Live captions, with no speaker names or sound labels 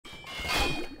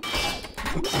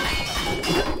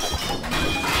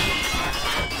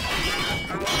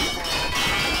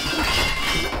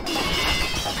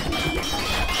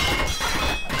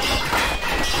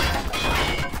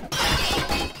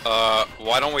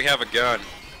Why don't we have a gun?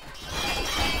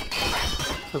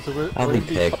 I'll be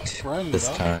picked this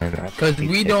time. Because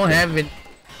we don't have it.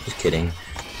 Just kidding.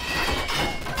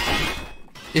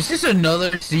 Is this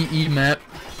another CE map?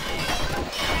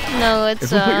 No, it's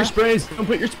Put your sprays. Don't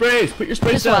put your sprays. Put your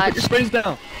sprays down. watch. Put your sprays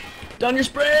down. Down your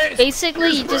sprays. Basically,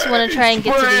 you just want to try and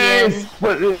get to the end.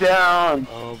 Put it down.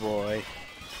 Oh boy.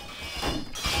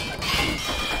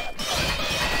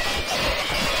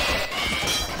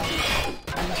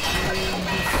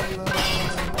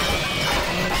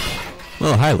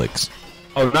 Oh, Hylix.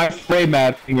 Oh, nice spray,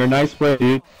 Matt. Finger, nice spray,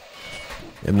 dude.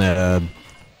 And that,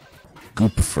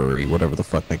 Goop Furry, whatever the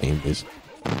fuck that game is.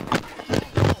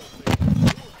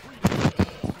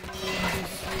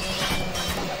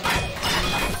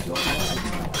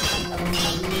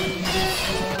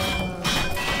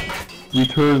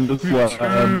 Return the swag.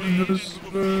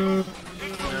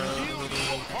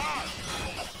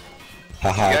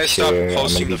 Haha, You guys stop sure,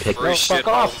 posting the picked. free shit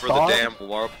all over the damn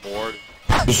board.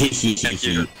 Thank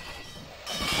you.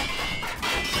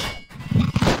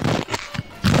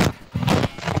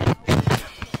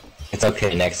 It's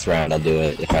okay, next round I'll do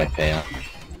it if I fail.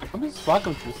 I'm just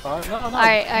fucking too sorry. No,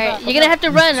 Alright, you're gonna have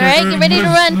to run, alright? Get ready to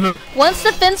run. Once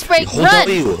the fence breaks, Hold run!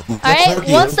 W. Alright,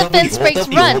 once the fence breaks,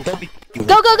 run! Go,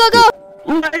 go, go, go!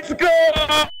 Let's go!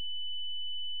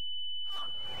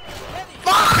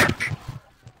 Fuck!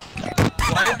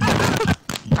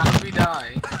 How did we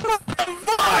die?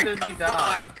 How did we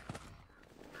die?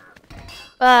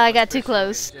 I got too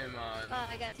close.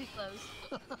 I got too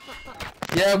close.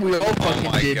 Yeah, we all Oh fucking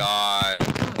my did. god.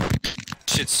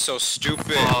 Shit's so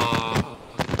stupid.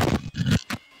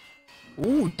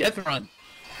 Ooh, death run.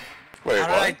 Wait, How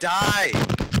did I die?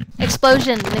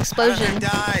 Explosion, an How did explosion. I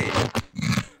die?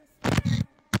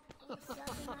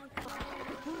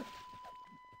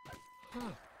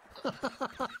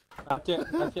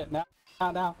 That's it,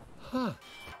 now.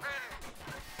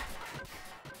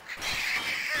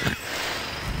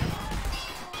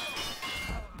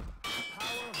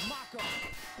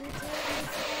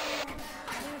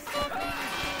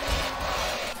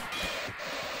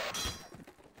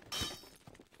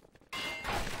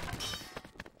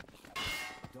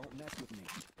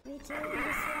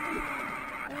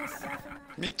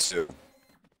 Me too.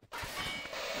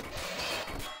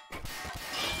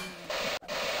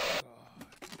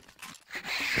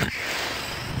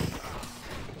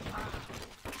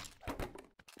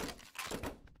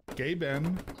 Gay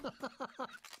Ben.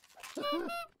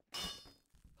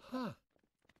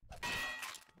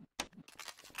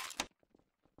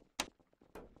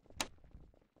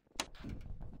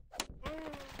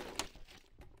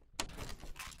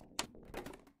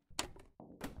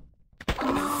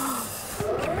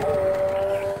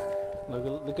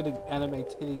 Look at the anime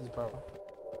titties, bro.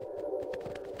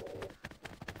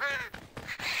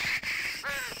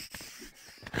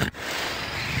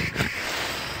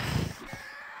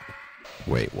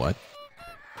 Wait, what?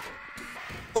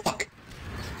 Fuck.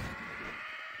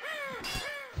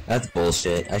 That's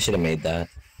bullshit. I should have made that.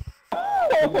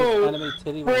 Anime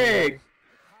titty. Frick!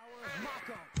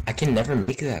 I can never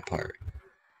make that part.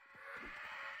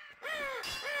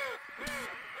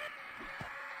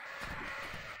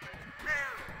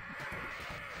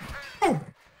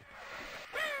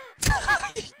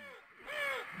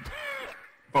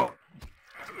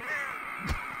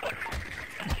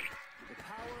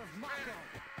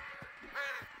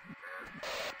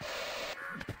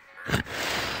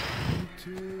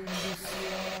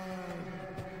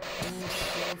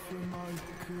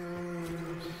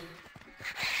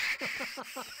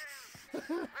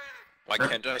 Why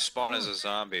can't I spawn as a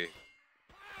zombie?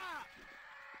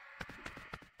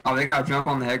 Oh, they got jump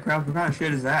on the head crab? What kind of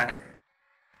shit is that?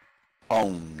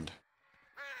 Owned.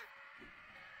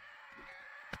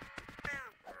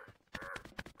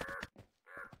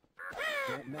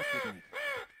 Don't mess with me.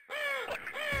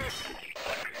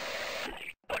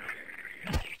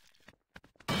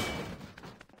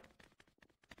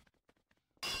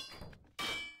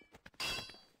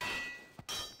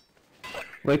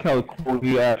 Like how cool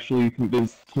you actually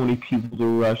convinced 20 people to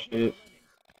rush it.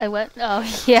 I went. Oh,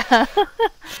 yeah.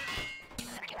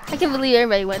 I can't believe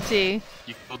everybody went too.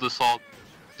 You killed us all.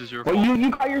 This is your Well, fault. you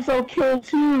got yourself killed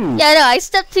too! Yeah, no, I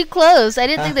stepped too close. I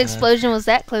didn't think the explosion was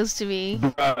that close to me.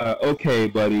 Okay,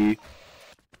 buddy.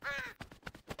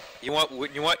 You know what?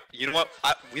 You know what?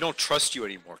 We don't trust you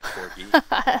anymore, Corgi.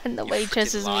 Nobody You freaking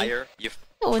trusts me. liar. You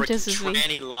No one kisses me.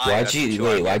 Why'd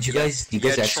you guys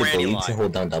actually believe to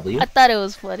hold down W? I thought it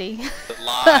was funny.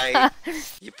 Lie.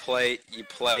 you play.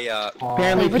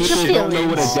 Apparently, What's your people don't know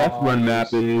what a feelings? death run map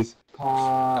is.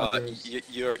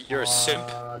 You're a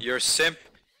simp. You're a simp,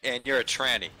 and you're a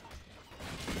tranny.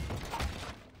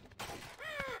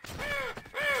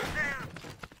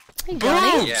 Hey,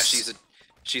 Johnny. Yeah,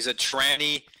 she's a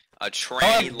tranny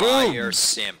liar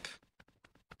simp.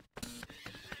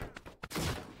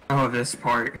 Oh, this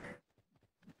part.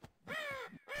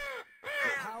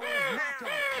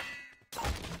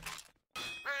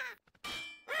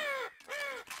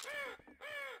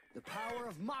 The power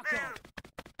of Mako.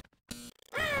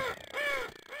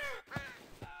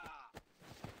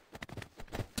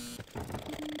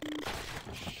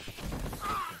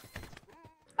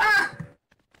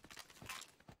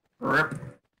 Rip.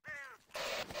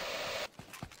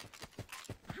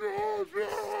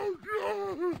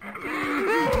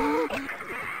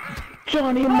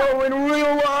 Johnny Moe in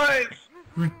real life!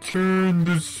 Return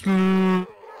to sleep.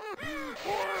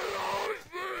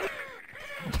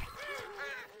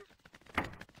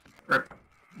 Rip.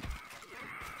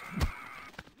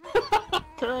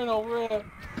 Colonel Rip.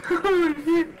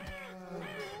 Dude,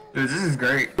 this is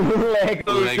great.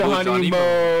 Lego Johnny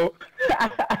Moe!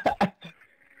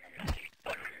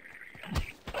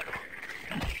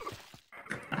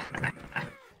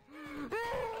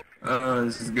 Oh,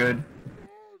 this is good.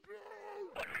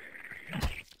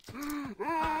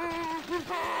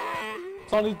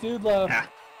 It's only dude left. Yeah.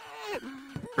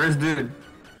 Where's dude?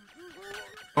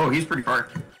 Oh, he's pretty far.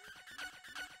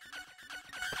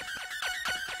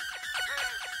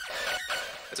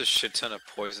 That's a shit ton of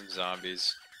poison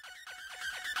zombies.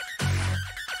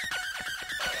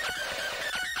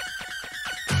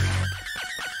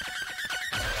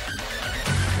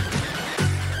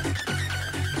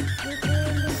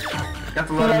 Got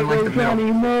to let him like the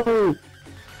Johnny middle. Moe!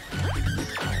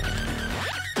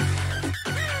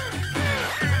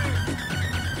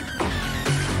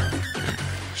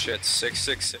 Shit,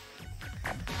 666.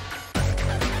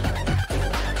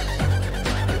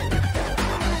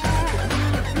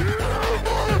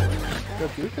 The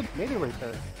dude could made it right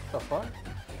there. The fuck?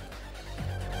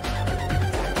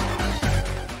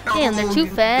 Damn, they're too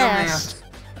fast.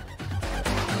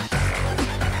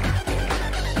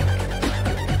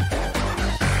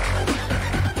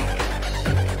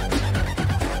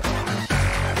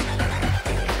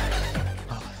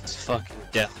 Oh, it's fucking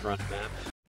death run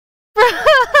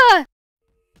map.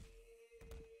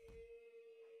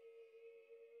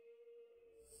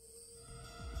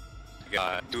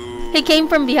 God, He came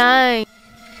from behind.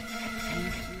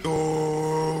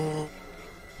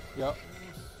 Yup.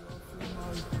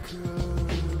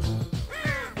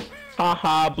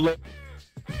 Haha, blip.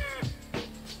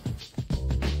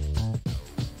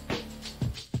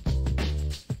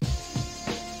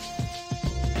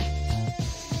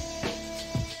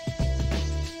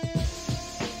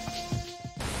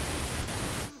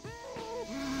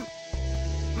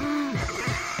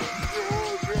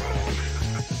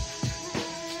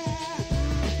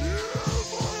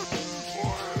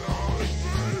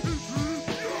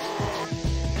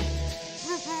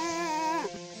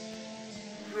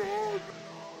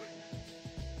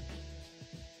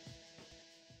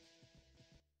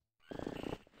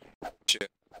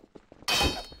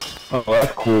 Oh,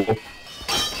 that's cool.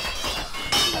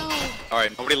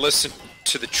 Alright, nobody listen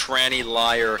to the tranny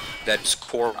liar that's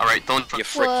core. Alright, don't You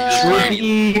freaking What?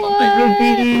 tranny.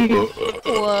 What?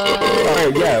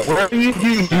 Oh, yeah, whatever you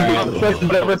do, that's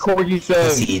whatever Corgi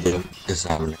says. See them. Just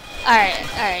Alright,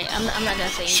 I'm not gonna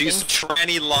say anything. She's a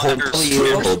tranny liar.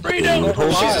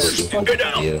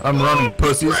 I'm running,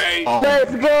 pussies.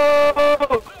 Let's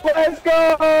go! Let's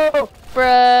go!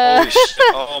 Bruh. Holy shit,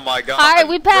 oh my god. Alright,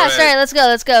 we passed. Brett. Alright, let's go,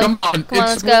 let's go. Come on,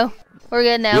 Let's go. We're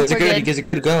good now. You We're guys are good. You good. guys are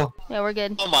good to go. Yeah, we're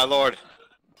good. Oh my lord.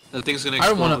 The thing's gonna I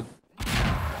don't explode. wanna.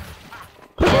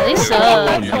 Yeah, they Oh,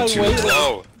 suck. you're too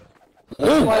low.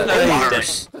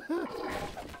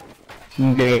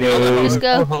 Let's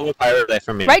go.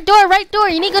 From me. Right door, right door.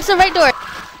 You need to go to the right door.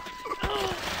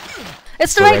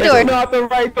 It's the right It's door. not the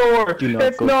right door!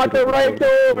 It's not the right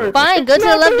door! Fine, go to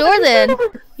the left door then.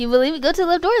 You believe it? Go to the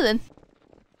left door then.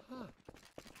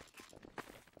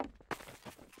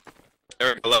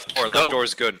 There, left door. Left door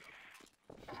is good.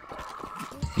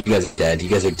 You guys are dead. You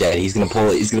guys are dead. He's gonna pull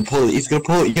it. He's gonna pull it. He's gonna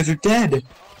pull it. You guys are dead.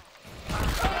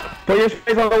 Put your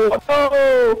sprays on the wall.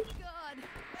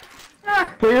 No!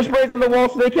 Put your sprays on the wall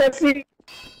so they can't see.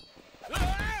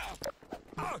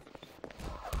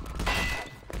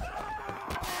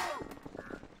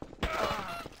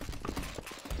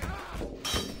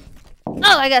 Oh,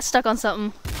 I got stuck on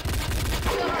something.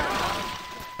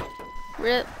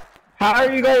 Rip. How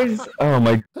are you guys? Oh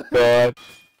my god.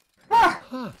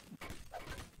 How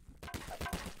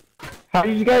are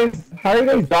you guys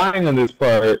dying on this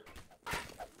part?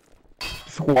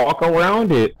 Just walk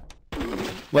around it.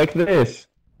 Like this.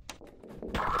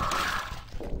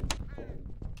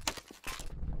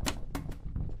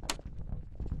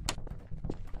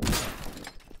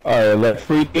 Alright, let's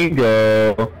freaking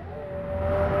go.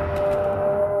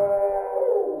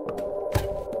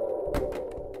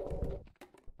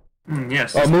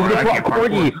 Yes. Oh, move the props,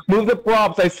 Corgi! Move the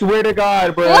props, I swear to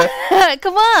God, bro!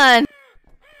 Come on!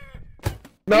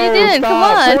 No, what are you doing? Stop. Come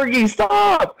on! Corgi,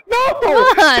 stop! No! Come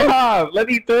on! Stop! Let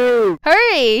me through!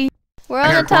 Hurry! We're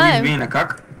on a time. Being a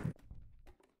cuck.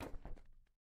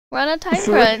 We're on a time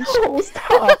crunch. No,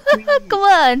 stop! Come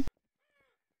on!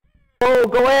 Oh,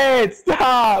 go ahead!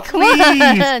 Stop! Come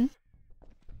please! on!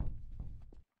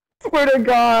 Swear to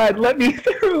God, let me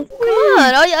through, please! Come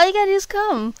on! All you gotta do is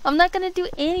come. I'm not gonna do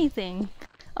anything.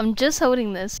 I'm just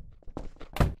holding this.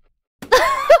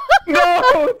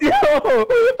 No! No!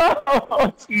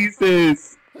 Oh,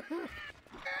 Jesus!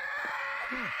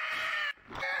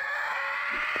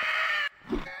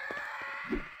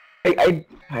 I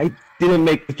didn't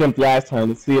make the jump last time.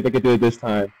 Let's see if I can do it this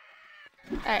time.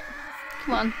 Alright.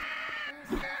 Come on.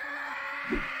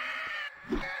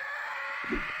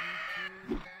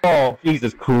 Oh,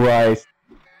 Jesus Christ.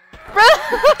 Bro!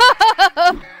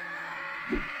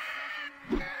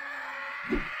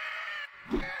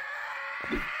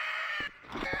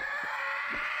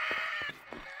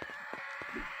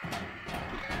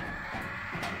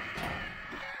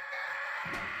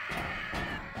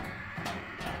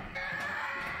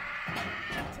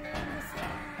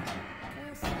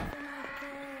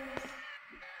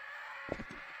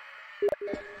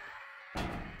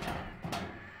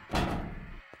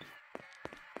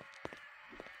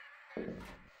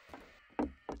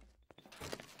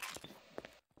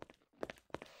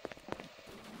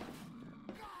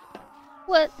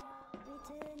 What?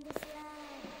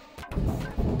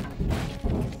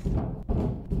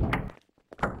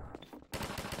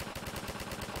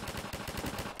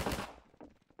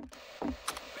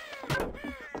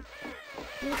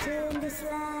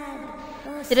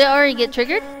 Did it already get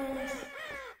triggered?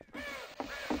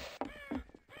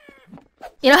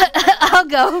 You know what? I'll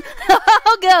go.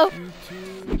 I'll go.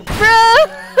 Bro!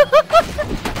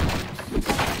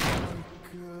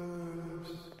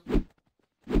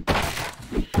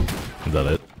 Is that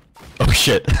it? Oh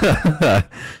shit.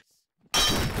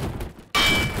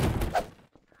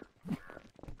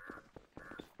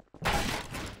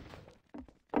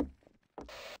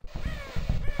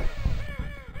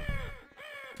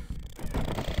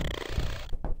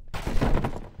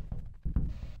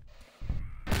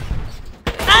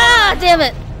 Ah, damn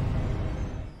it!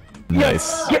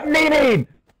 Nice. Get naded!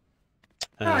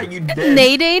 Ah, you dead.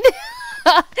 Nading?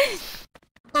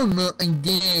 Oh no, I'm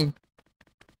dead.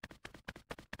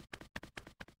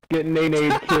 Get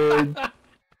naded, kid.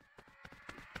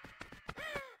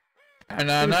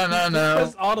 No.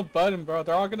 Press all the button, bro.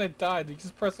 They're all gonna die. You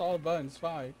just press all the buttons.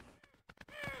 Fine.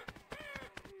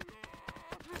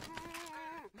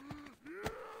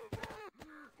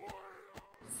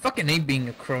 Fucking ain't being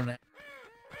a cronut.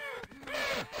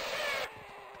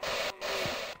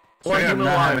 Boy, I'm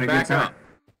not having a good time.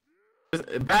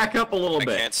 Back up a little bit.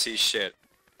 I can't see shit.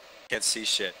 Can't see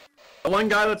shit. The one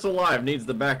guy that's alive needs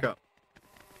to back up.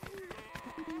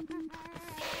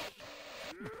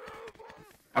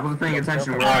 I wasn't paying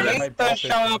attention. The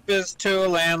shop is too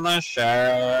landless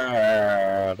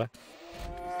shared. He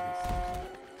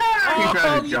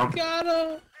tried to jump.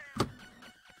 Gotta...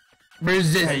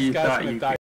 Where's this? Hey, you thought you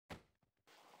die.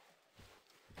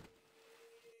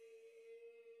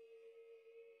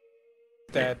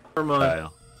 Dead. Never mind.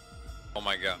 Oh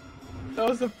my god. That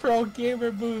was a pro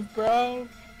gamer move, bro.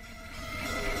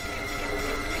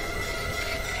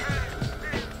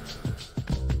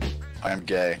 I am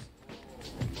gay.